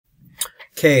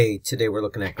Okay, today we're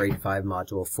looking at Grade 5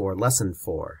 Module 4, Lesson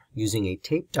 4, using a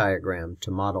tape diagram to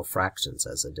model fractions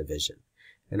as a division.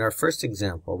 In our first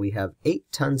example, we have 8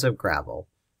 tons of gravel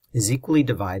is equally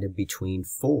divided between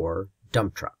 4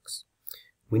 dump trucks.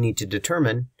 We need to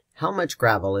determine how much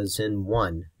gravel is in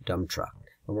one dump truck,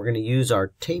 and we're going to use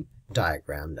our tape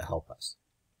diagram to help us.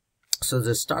 So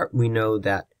to start, we know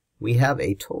that we have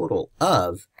a total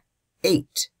of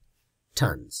 8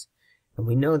 tons, and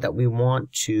we know that we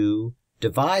want to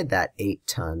divide that 8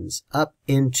 tons up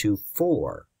into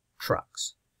 4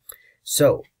 trucks.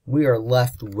 So we are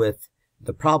left with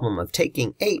the problem of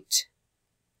taking 8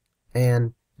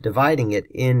 and dividing it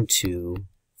into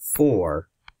 4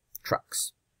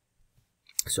 trucks.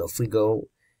 So if we go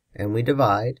and we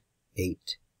divide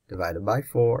 8 divided by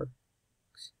 4,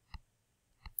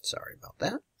 sorry about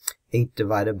that, 8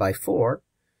 divided by 4,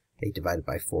 8 divided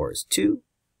by 4 is 2,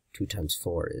 2 times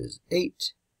 4 is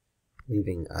 8,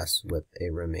 leaving us with a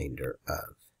remainder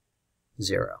of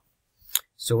 0.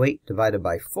 So 8 divided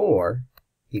by 4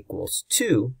 equals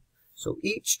 2. So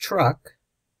each truck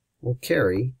will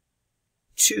carry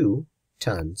 2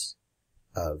 tons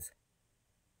of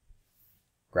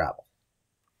gravel.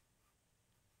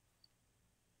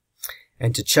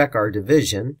 And to check our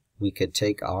division, we could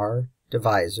take our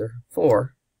divisor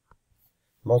 4,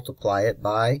 multiply it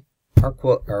by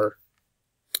our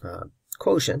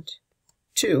quotient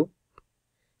 2,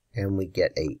 and we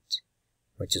get 8,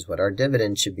 which is what our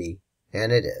dividend should be,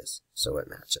 and it is, so it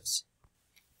matches.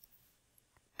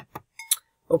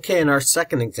 Okay, in our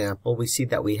second example, we see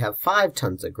that we have 5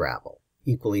 tons of gravel,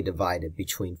 equally divided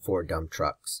between 4 dump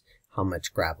trucks. How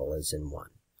much gravel is in one?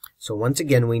 So once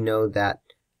again, we know that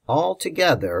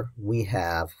altogether we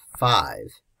have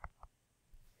 5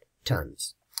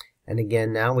 tons. And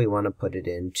again, now we want to put it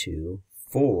into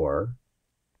 4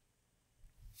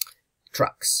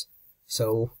 trucks.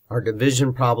 So our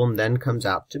division problem then comes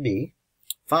out to be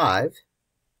 5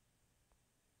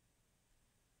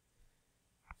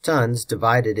 tons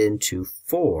divided into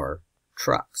 4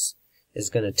 trucks is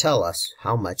going to tell us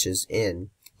how much is in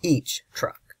each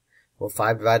truck. Well,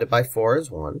 5 divided by 4 is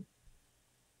 1.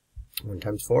 1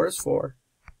 times 4 is 4,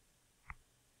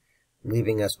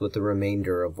 leaving us with the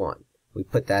remainder of 1. We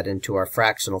put that into our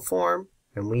fractional form,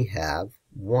 and we have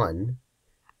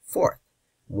 1/4.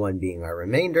 1 being our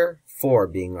remainder, 4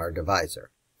 being our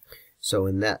divisor. So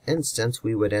in that instance,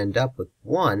 we would end up with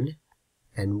 1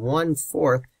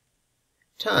 1/4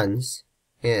 tons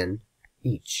in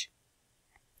each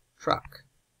truck.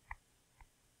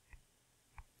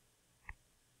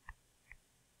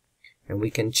 And we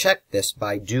can check this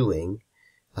by doing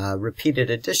repeated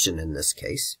addition in this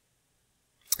case.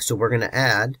 So we're going to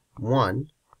add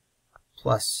 1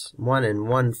 plus 1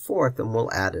 1/4, and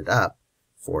we'll add it up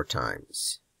 4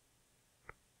 times.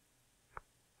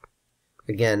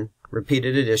 Again,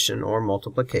 repeated addition or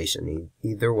multiplication,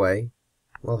 either way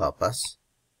will help us.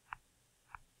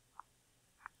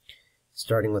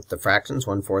 Starting with the fractions,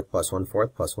 1/4 plus 1/4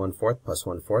 plus 1/4 plus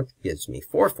 1/4 gives me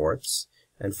 4/4,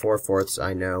 and 4/4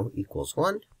 I know equals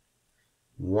 1.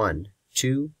 1,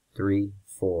 2, 3,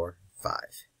 4,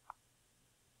 5.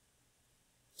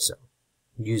 So,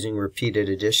 using repeated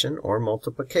addition or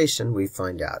multiplication, we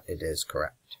find out it is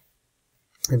correct.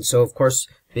 And so, of course,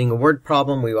 being a word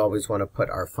problem, we always want to put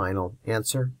our final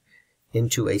answer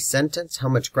into a sentence. How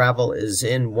much gravel is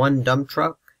in one dump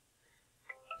truck?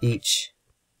 Each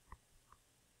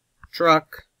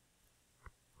truck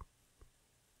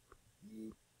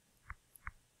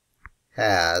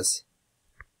has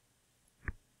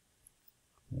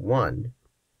 1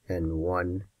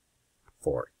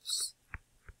 1/4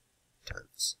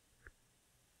 tons.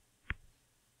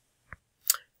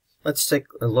 Let's take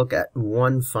a look at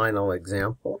one final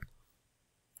example,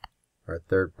 our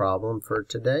third problem for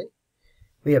today.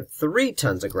 We have 3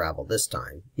 tons of gravel this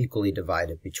time, equally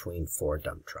divided between 4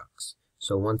 dump trucks.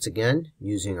 So once again,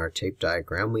 using our tape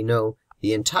diagram, we know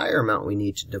the entire amount we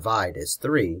need to divide is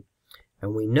 3,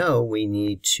 and we know we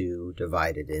need to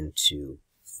divide it into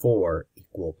 4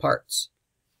 equal parts.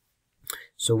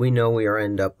 So we know we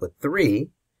end up with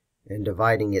 3 and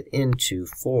dividing it into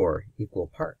 4 equal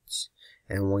parts.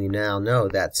 And we now know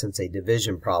that since a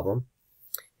division problem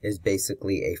is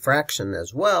basically a fraction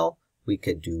as well, we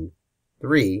could do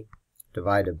 3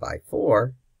 divided by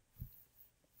 4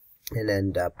 and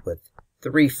end up with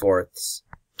 3/4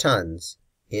 tons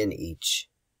in each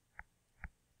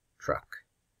truck.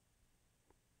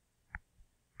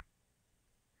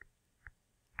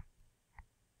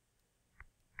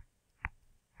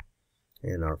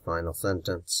 In our final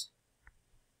sentence,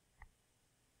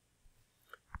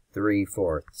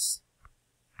 3/4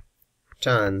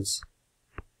 tons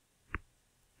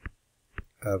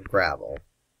of gravel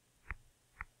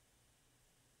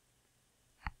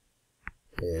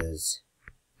is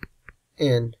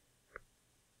in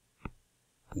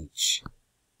each